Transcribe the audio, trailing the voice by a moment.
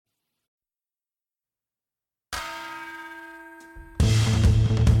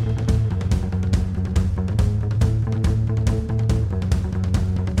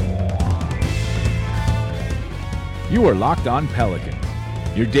You are Locked On Pelicans,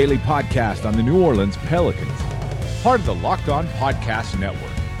 your daily podcast on the New Orleans Pelicans, part of the Locked On Podcast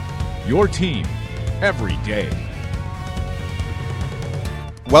Network, your team every day.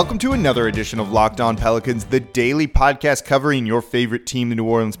 Welcome to another edition of Locked On Pelicans, the daily podcast covering your favorite team, the New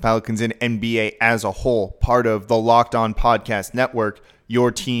Orleans Pelicans, and NBA as a whole, part of the Locked On Podcast Network, your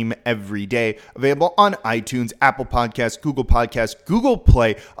team every day. Available on iTunes, Apple Podcasts, Google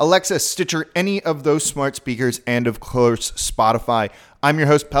Play, Alexa, Stitcher, any of those smart speakers, and of course, Spotify. I'm your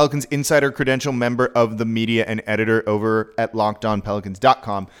host, Pelicans Insider Credential member of the media and editor over at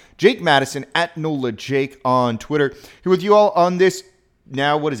LockedOnPelicans.com. Jake Madison at NOLA Jake on Twitter. Here with you all on this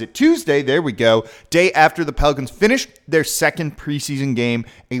now, what is it? Tuesday, there we go. Day after the Pelicans finished their second preseason game,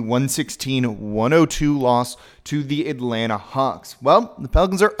 a 116-102 loss to the Atlanta Hawks. Well, the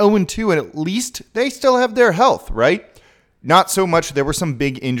Pelicans are 0-2, and at least they still have their health, right? Not so much. There were some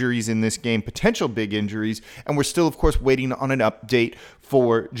big injuries in this game, potential big injuries, and we're still, of course, waiting on an update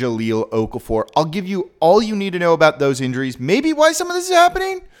for Jahlil Okafor. I'll give you all you need to know about those injuries, maybe why some of this is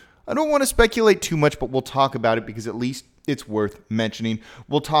happening. I don't want to speculate too much, but we'll talk about it because at least it's worth mentioning.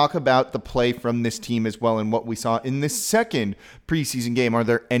 We'll talk about the play from this team as well and what we saw in this second preseason game. Are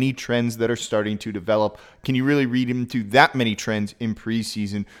there any trends that are starting to develop? Can you really read into that many trends in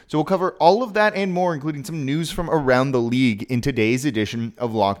preseason? So we'll cover all of that and more, including some news from around the league in today's edition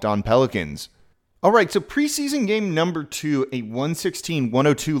of Locked On Pelicans. All right, so preseason game number 2, a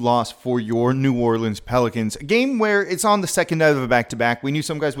 116-102 loss for your New Orleans Pelicans. A game where it's on the second night of a back-to-back. We knew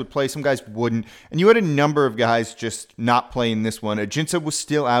some guys would play, some guys wouldn't. And you had a number of guys just not playing this one. Ajinça was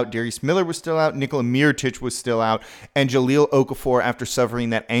still out. Darius Miller was still out. Nikola Mirotic was still out. And Jahlil Okafor, after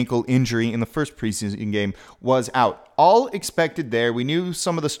suffering that ankle injury in the first preseason game, was out. All expected there. We knew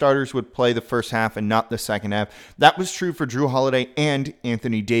some of the starters would play the first half and not the second half. That was true for Jrue Holiday and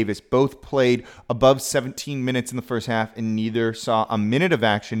Anthony Davis. Both played above 17 minutes in the first half, and neither saw a minute of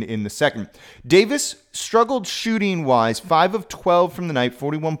action in the second. Davis struggled shooting-wise, 5 of 12 from the night,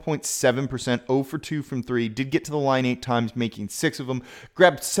 41.7%, 0 for 2 from 3. Did get to the line 8 times, making 6 of them.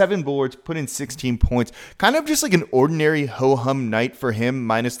 Grabbed 7 boards, put in 16 points. Kind of just like an ordinary ho-hum night for him,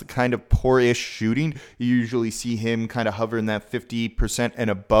 minus the kind of poor-ish shooting. You usually see him kind of hover in that 50% and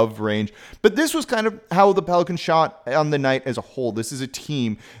above range. But this was kind of how the Pelicans shot on the night as a whole. This is a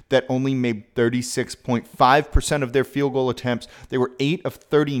team that only made 36.5% of their field goal attempts. They were 8 of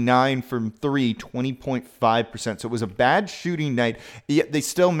 39 from 3, 20.5%. So it was a bad shooting night, yet they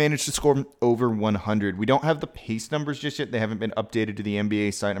still managed to score over 100. We don't have the pace numbers just yet. They haven't been updated to the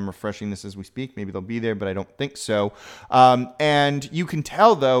NBA site. I'm refreshing this as we speak. Maybe they'll be there, but I don't think so. And you can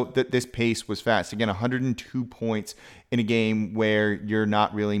tell, though, that this pace was fast. Again, 102 points in a game where you're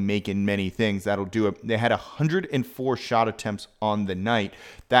not really making many things. That'll do it. They had 104 shot attempts on the night.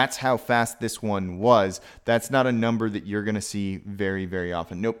 That's how fast this one was. That's not a number that you're going to see very, very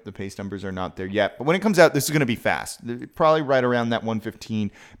often. Nope, the pace numbers are not there yet. But when it comes out, this is going to be fast. Probably right around that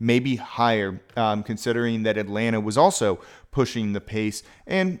 115, maybe higher, considering that Atlanta was also pushing the pace,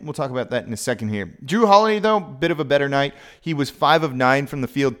 and we'll talk about that in a second here. Jrue Holiday, though, bit of a better night. He was 5 of 9 from the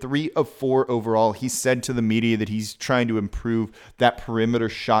field, 3 of 4 overall. He said to the media that he's trying to improve that perimeter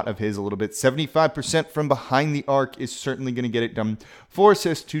shot of his a little bit. 75% from behind the arc is certainly going to get it done. 4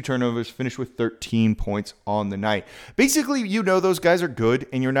 assists, 2 turnovers, finished with 13 points on the night. Basically, you know those guys are good,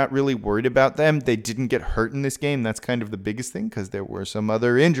 and you're not really worried about them. They didn't get hurt in this game. That's kind of the biggest thing, because there were some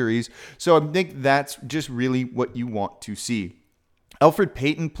other injuries. So I think that's just really what you want to see. Elfrid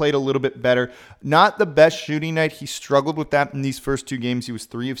Payton played a little bit better. Not the best shooting night. He struggled with that in these first 2 games. He was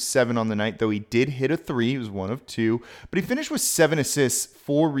 3 of 7 on the night, though he did hit a 3. He was 1 of 2. But he finished with 7 assists,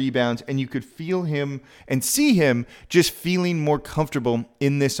 4 rebounds, and you could feel him and see him just feeling more comfortable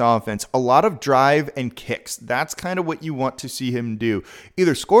in this offense. A lot of drive and kicks. That's kind of what you want to see him do.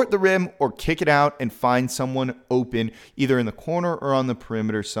 Either score at the rim or kick it out and find someone open, either in the corner or on the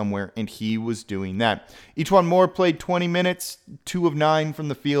perimeter somewhere, and he was doing that. E'Twaun Moore played 20 minutes, 2 of 9 from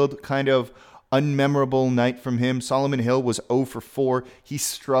the field, kind of unmemorable night from him. Solomon Hill was 0 for 4. He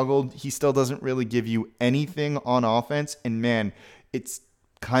struggled. He still doesn't really give you anything on offense, and man, it's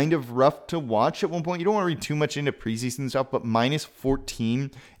kind of rough to watch at one point. You don't want to read too much into preseason stuff, but minus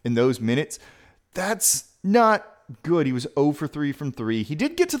 14 in those minutes, that's not good. He was 0 for 3 from 3. He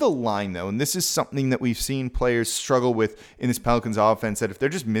did get to the line, though, and this is something that we've seen players struggle with in this Pelicans offense, that if they're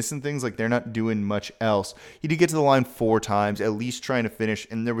just missing things, like they're not doing much else. He did get to the line 4 times, at least trying to finish,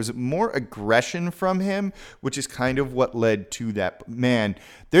 and there was more aggression from him, which is kind of what led to that. But man,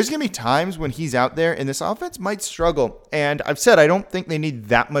 there's going to be times when he's out there, and this offense might struggle. And I've said I don't think they need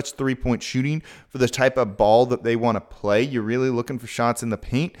that much three-point shooting for the type of ball that they want to play. You're really looking for shots in the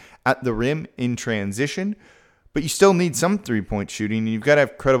paint, at the rim, in transition. But you still need some three-point shooting, and you've got to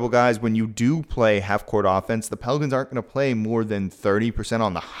have credible guys when you do play half-court offense. The Pelicans aren't going to play more than 30%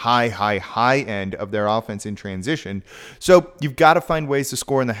 on the high end of their offense in transition. So you've got to find ways to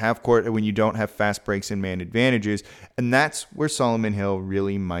score in the half-court when you don't have fast breaks and man advantages, and that's where Solomon Hill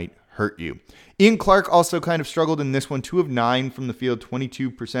really might hurt you. Ian Clark also kind of struggled in this one, 2 of 9 from the field,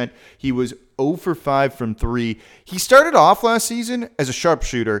 22%. He was 0 for 5 from 3. He started off last season as a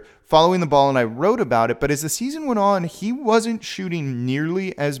sharpshooter, following the ball, and I wrote about it, but as the season went on, he wasn't shooting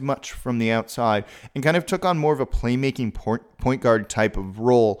nearly as much from the outside and kind of took on more of a playmaking point guard type of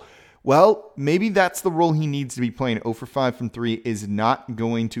role. Well, maybe that's the role he needs to be playing. 0 for 5 from 3 is not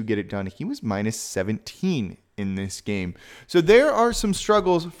going to get it done. He was minus 17 in this game. So there are some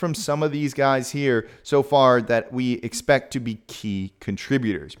struggles from some of these guys here so far that we expect to be key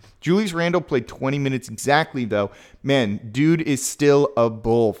contributors. Julius Randle played 20 minutes exactly, though. Man, dude is still a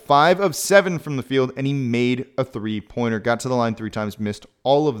bull. 5 of 7 from the field, and he made a three-pointer. Got to the line 3 times, missed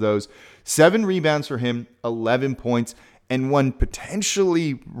all of those. 7 rebounds for him, 11 points, and one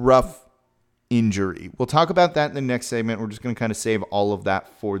potentially rough injury. We'll talk about that in the next segment. We're just going to kind of save all of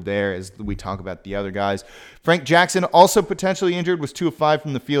that for there as we talk about the other guys. Frank Jackson, also potentially injured, was 2 of 5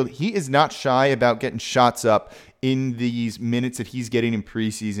 from the field. He is not shy about getting shots up in these minutes that he's getting in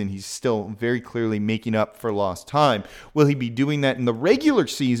preseason. He's still very clearly making up for lost time. Will he be doing that in the regular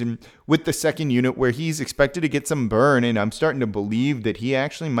season with the second unit where he's expected to get some burn? And I'm starting to believe that he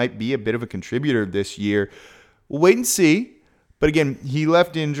actually might be a bit of a contributor this year. We'll wait and see. But again, he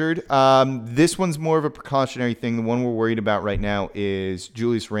left injured. This one's more of a precautionary thing. The one we're worried about right now is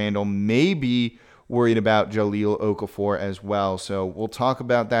Julius Randle. Maybe worried about Jahlil Okafor as well. So we'll talk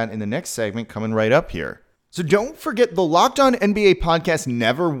about that in the next segment coming right up here. So don't forget, the Locked On NBA podcast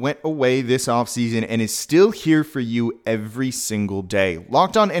never went away this offseason and is still here for you every single day.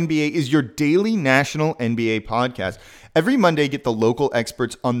 Locked On NBA is your daily national NBA podcast. Every Monday, get the local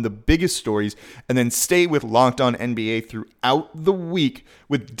experts on the biggest stories and then stay with Locked On NBA throughout the week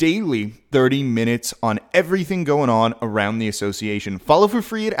with daily 30 minutes on everything going on around the association. Follow for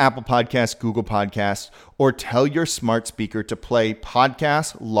free at Apple Podcasts, Google Podcasts, or tell your smart speaker to play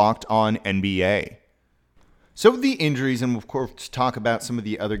podcast Locked On NBA. So the injuries, and we'll of course talk about some of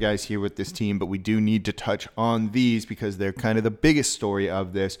the other guys here with this team, but we do need to touch on these because they're kind of the biggest story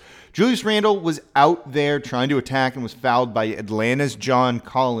of this. Julius Randle was out there trying to attack and was fouled by Atlanta's John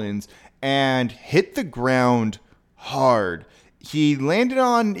Collins and hit the ground hard. He landed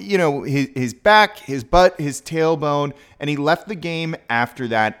on, his back, his butt, his tailbone, and he left the game after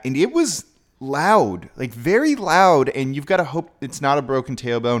that. And it was loud, like very loud, and you've got to hope it's not a broken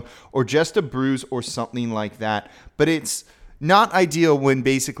tailbone or just a bruise or something like that. But it's not ideal when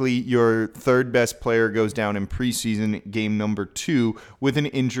basically your third best player goes down in preseason game number 2 with an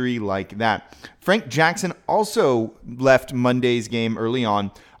injury like that. Frank Jackson also left Monday's game early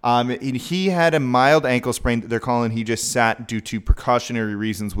on. He had a mild ankle sprain that they're calling he just sat due to precautionary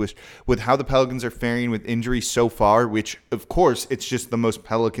reasons with how the Pelicans are faring with injuries so far, which, of course, it's just the most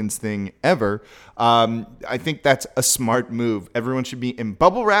Pelicans thing ever. I think that's a smart move. Everyone should be in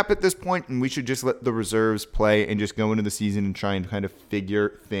bubble wrap at this point, and we should just let the reserves play and just go into the season and try and kind of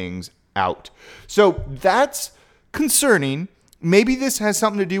figure things out. So that's concerning. Maybe this has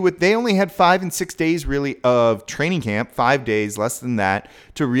something to do with they only had 5 and 6 days really of training camp, 5 days, less than that,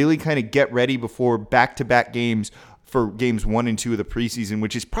 to really kind of get ready before back-to-back games for games 1 and 2 of the preseason,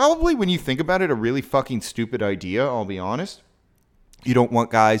 which is probably, when you think about it, a really fucking stupid idea, I'll be honest. You don't want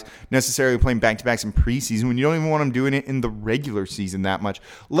guys necessarily playing back-to-backs in preseason when you don't even want them doing it in the regular season that much,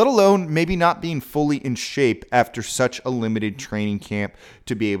 let alone maybe not being fully in shape after such a limited training camp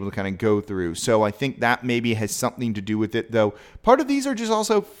to be able to kind of go through. So I think that maybe has something to do with it, though. Part of these are just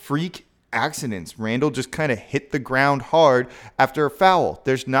also freak accidents. Randle just kind of hit the ground hard after a foul.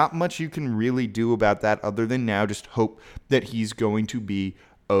 There's not much you can really do about that other than now just hope that he's going to be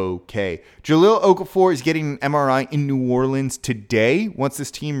okay. Jahlil Okafor is getting an MRI in New Orleans today. Once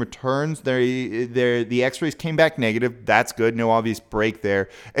this team returns, the x-rays came back negative. That's good. No obvious break there.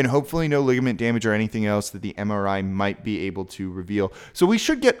 And hopefully no ligament damage or anything else that the MRI might be able to reveal. So we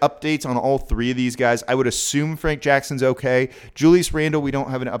should get updates on all 3 of these guys. I would assume Frank Jackson's okay. Julius Randle, we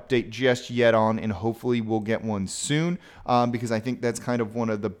don't have an update just yet on, and hopefully we'll get one soon because I think that's kind of one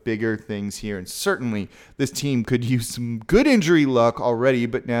of the bigger things here. And certainly this team could use some good injury luck already,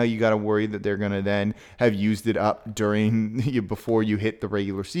 but now you got to worry that they're going to then have used it up before you hit the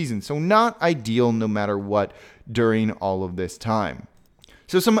regular season. So not ideal no matter what during all of this time.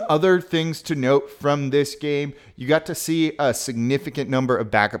 So some other things to note from this game, you got to see a significant number of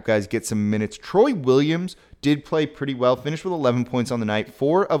backup guys get some minutes. Troy Williams did play pretty well, finished with 11 points on the night,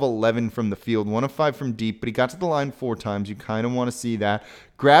 4 of 11 from the field, 1 of 5 from deep, but he got to the line 4 times. You kind of want to see that.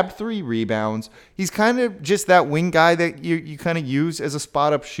 Grabbed 3 rebounds. He's kind of just that wing guy that you kind of use as a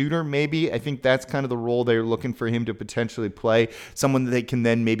spot-up shooter, maybe. I think that's kind of the role they're looking for him to potentially play, someone that they can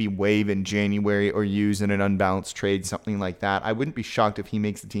then maybe waive in January or use in an unbalanced trade, something like that. I wouldn't be shocked if he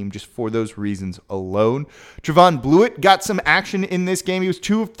makes the team just for those reasons alone. Trevon Blewett got some action in this game. He was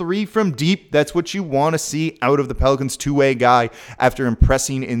 2 of 3 from deep. That's what you want to see out of the Pelicans' two-way guy after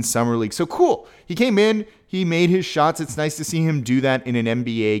impressing in Summer League. So cool. He came in. He made his shots. It's nice to see him do that in an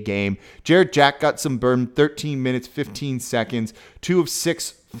NBA game. Jarrett Jack got some burn, 13 minutes, 15 seconds, 2 of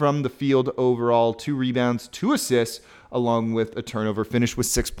 6 from the field overall, 2 rebounds, 2 assists, along with a turnover. Finished with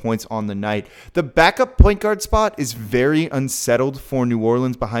 6 points on the night. The backup point guard spot is very unsettled for New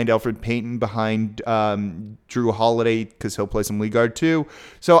Orleans behind Elfrid Payton, behind Drew Holiday, because he'll play some league guard too.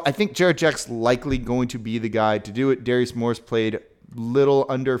 So I think Jarrett Jack's likely going to be the guy to do it. Darius Morris played little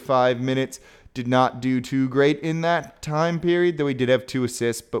under 5 minutes. Did not do too great in that time period, though he did have 2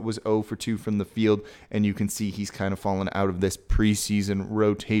 assists, but was 0 for 2 from the field. And you can see he's kind of fallen out of this preseason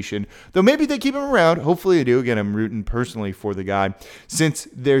rotation. Though maybe they keep him around. Hopefully they do. Again, I'm rooting personally for the guy since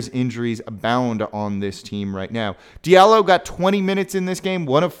there's injuries abound on this team right now. Diallo got 20 minutes in this game,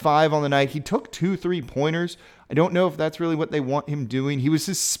 1 of 5 on the night. He took 2 3-pointers. I don't know if that's really what they want him doing. He was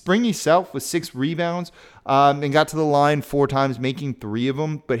his springy self with 6 rebounds and got to the line 4 times, making 3 of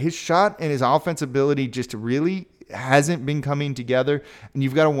them. But his shot and his offense ability just really hasn't been coming together. And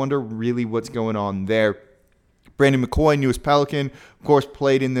you've got to wonder really what's going on there. Brandon McCoy, newest Pelican, of course,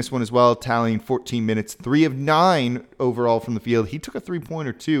 played in this one as well, tallying 14 minutes, 3 of 9 overall from the field. He took a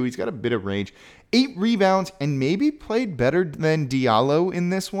 3-pointer too. He's got a bit of range. 8 rebounds and maybe played better than Diallo in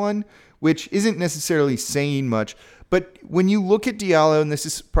this one, which isn't necessarily saying much. But when you look at Diallo, and this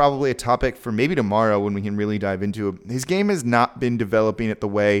is probably a topic for maybe tomorrow when we can really dive into it, his game has not been developing it the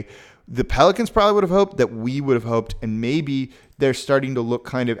way the Pelicans probably would have hoped, that we would have hoped, and maybe they're starting to look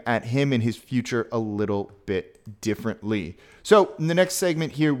kind of at him and his future a little bit differently. So in the next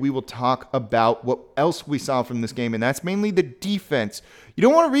segment here, we will talk about what else we saw from this game, and that's mainly the defense. You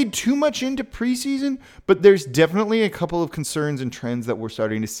don't want to read too much into preseason, but there's definitely a couple of concerns and trends that we're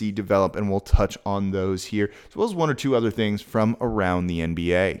starting to see develop, and we'll touch on those here, as well as 1 or 2 other things from around the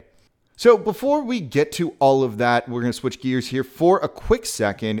NBA. So before we get to all of that, we're going to switch gears here for a quick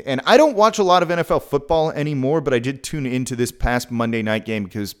second. And I don't watch a lot of NFL football anymore, but I did tune into this past Monday night game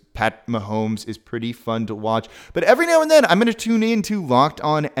because Pat Mahomes is pretty fun to watch. But every now and then, I'm going to tune into Locked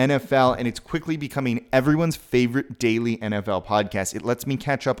On NFL, and it's quickly becoming everyone's favorite daily NFL podcast. It lets me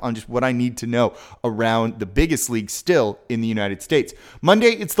catch up on just what I need to know around the biggest league still in the United States.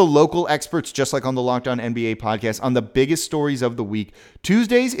 Monday, it's the local experts, just like on the Locked On NBA podcast, on the biggest stories of the week.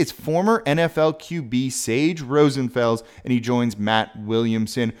 Tuesdays, it's former NFL QB Sage Rosenfels, and he joins Matt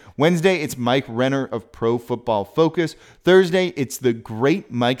Williamson. Wednesday, it's Mike Renner of Pro Football Focus. Thursday, it's the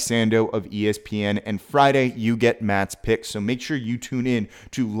great Mike Sando of ESPN. And Friday, you get Matt's picks. So make sure you tune in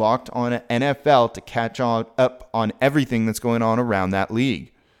to Locked On NFL to catch up on everything that's going on around that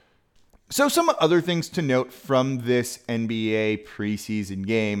league. So some other things to note from this NBA preseason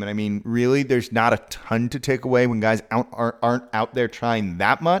game. And I mean, really, there's not a ton to take away when guys aren't out there trying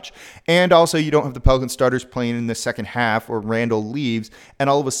that much. And also, you don't have the Pelican starters playing in the second half, or Randall leaves, and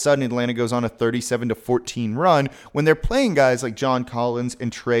all of a sudden Atlanta goes on a 37-14 run when they're playing guys like John Collins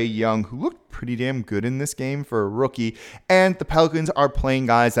and Trae Young, who looked pretty damn good in this game for a rookie, and the Pelicans are playing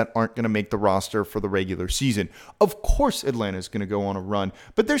guys that aren't going to make the roster for the regular season. Of course Atlanta is going to go on a run,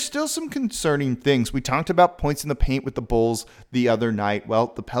 but there's still some concerning things. We talked about points in the paint with the Bulls the other night.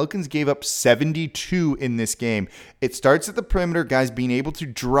 Well, the Pelicans gave up 72 in this game. It starts at the perimeter, guys being able to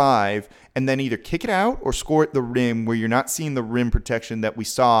drive and then either kick it out or score at the rim, where you're not seeing the rim protection that we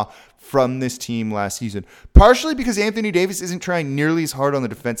saw from this team last season. Partially because Anthony Davis isn't trying nearly as hard on the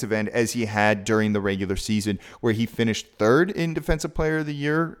defensive end as he had during the regular season, where he finished 3rd in Defensive Player of the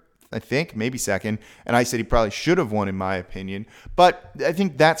Year, I think, maybe 2nd. And I said he probably should have won, in my opinion. But I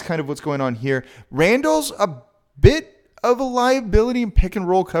think that's kind of what's going on here. Randall's a bit of a liability in pick and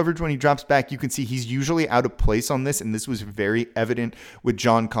roll coverage when he drops back. You can see he's usually out of place on this, and this was very evident with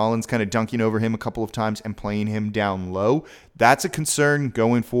John Collins kind of dunking over him a couple of times and playing him down low. That's a concern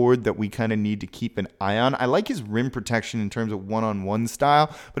going forward that we kind of need to keep an eye on. I like his rim protection in terms of one-on-one style,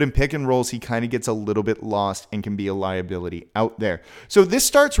 but in pick and rolls, he kind of gets a little bit lost and can be a liability out there. So this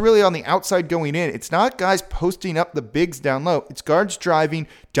starts really on the outside going in. It's not guys posting up the bigs down low. It's guards driving,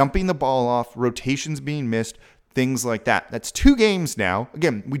 dumping the ball off, rotations being missed, things like that. That's 2 games now.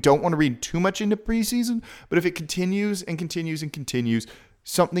 Again, we don't want to read too much into preseason, but if it continues and continues and continues,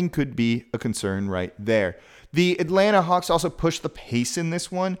 something could be a concern right there. The Atlanta Hawks also pushed the pace in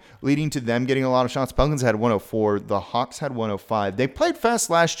this one, leading to them getting a lot of shots. Pelicans had 104. The Hawks had 105. They played fast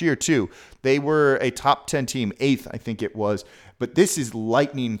last year, too. They were a top 10 team, 8th, I think it was. But this is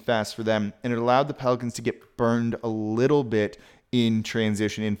lightning fast for them, and it allowed the Pelicans to get burned a little bit in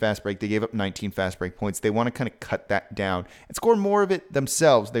transition, in fast break. They gave up 19 fast break points. They want to kind of cut that down and score more of it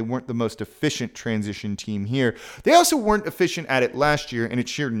themselves. They weren't the most efficient transition team here. They also weren't efficient at it last year, and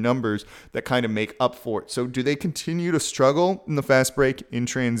it's sheer numbers that kind of make up for it. So do they continue to struggle in the fast break in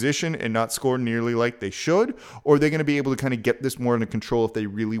transition and not score nearly like they should? Or are they going to be able to kind of get this more under control if they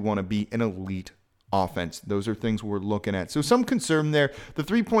really want to be an elite offense? Those are things we're looking at. So some concern there. The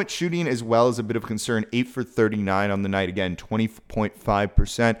three-point shooting as well is a bit of a concern. 8 for 39 on the night. Again,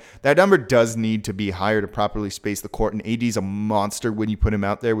 20.5%. That number does need to be higher to properly space the court, and AD's a monster when you put him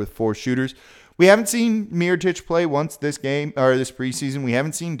out there with 4 shooters. We haven't seen Mirotic play once this game or this preseason. We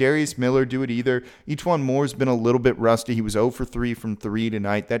haven't seen Darius Miller do it either. E'Twaun Moore's been a little bit rusty. He was 0 for 3 from 3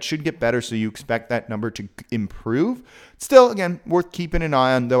 tonight. That should get better, so you expect that number to improve. Still, again, worth keeping an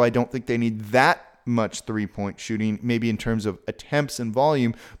eye on, though I don't think they need that much three-point shooting, maybe in terms of attempts and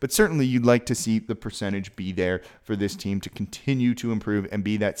volume, but certainly you'd like to see the percentage be there for this team to continue to improve and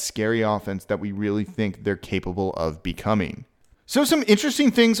be that scary offense that we really think they're capable of becoming. So some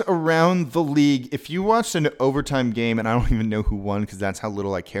interesting things around the league. If you watched an overtime game, and I don't even know who won because that's how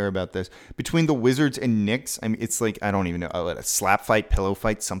little I care about this, between the Wizards and Knicks, I mean, it's like, I don't even know, a slap fight, pillow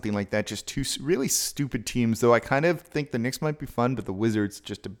fight, something like that. Just two really stupid teams, though I kind of think the Knicks might be fun, but the Wizards,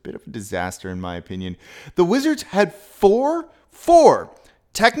 just a bit of a disaster in my opinion. The Wizards had four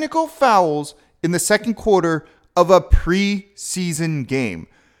technical fouls in the second quarter of a preseason game.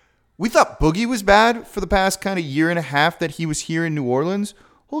 We thought Boogie was bad for the past kind of year and a half that he was here in New Orleans.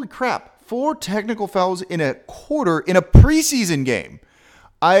 Holy crap, 4 technical fouls in a quarter in a preseason game.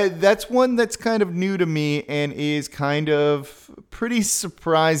 That's one that's kind of new to me and is kind of pretty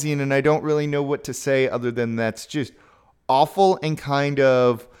surprising, and I don't really know what to say other than that's just awful and kind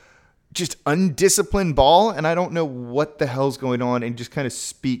of just undisciplined ball, and I don't know what the hell's going on, and just kind of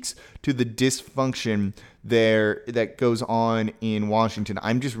speaks to the dysfunction there that goes on in Washington.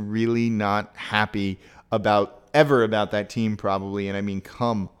 I'm just really not happy about that team probably, and I mean,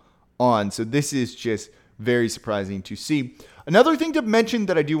 come on. So this is just very surprising to see. Another thing to mention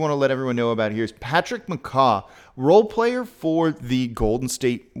that I do want to let everyone know about here is Patrick McCaw, role player for the Golden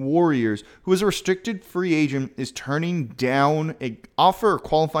State Warriors, who is a restricted free agent, is turning down a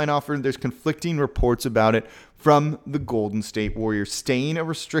qualifying offer. There's conflicting reports about it from the Golden State Warriors, staying a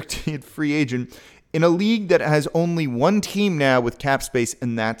restricted free agent in a league that has only one team now with cap space,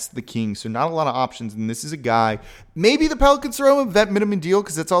 and that's the Kings. So not a lot of options, and this is a guy, maybe the Pelicans throw him a vet minimum deal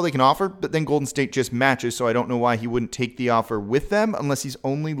because that's all they can offer, but then Golden State just matches, so I don't know why he wouldn't take the offer with them unless he's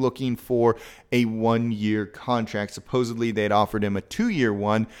only looking for a 1-year contract. Supposedly they'd offered him a 2-year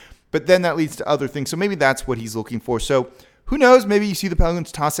one, but then that leads to other things, so maybe that's what he's looking for. So who knows? Maybe you see the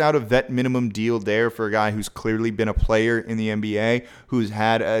Pelicans toss out a vet minimum deal there for a guy who's clearly been a player in the NBA, who's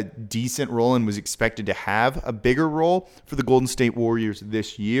had a decent role and was expected to have a bigger role for the Golden State Warriors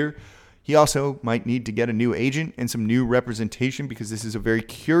this year. He also might need to get a new agent and some new representation because this is a very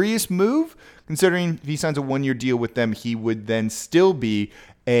curious move, considering if he signs a 1-year deal with them, he would then still be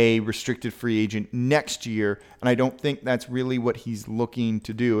a restricted free agent next year, and I don't think that's really what he's looking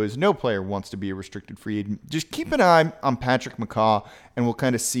to do, as no player wants to be a restricted free agent. Just keep an eye on Patrick McCaw, and we'll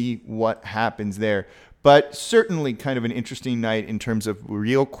kind of see what happens there. But certainly kind of an interesting night in terms of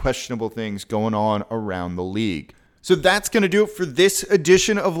real questionable things going on around the league. So that's going to do it for this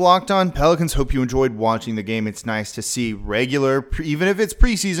edition of Locked On Pelicans. Hope you enjoyed watching the game. It's nice to see regular, even if it's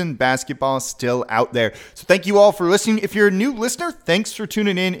preseason, basketball still out there. So thank you all for listening. If you're a new listener, thanks for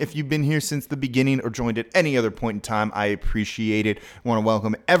tuning in. If you've been here since the beginning or joined at any other point in time, I appreciate it. I want to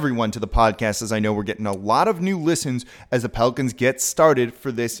welcome everyone to the podcast, as I know we're getting a lot of new listens as the Pelicans get started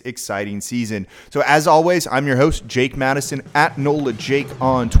for this exciting season. So as always, I'm your host, Jake Madison, at NOLA Jake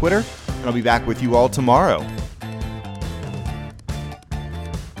on Twitter, and I'll be back with you all tomorrow.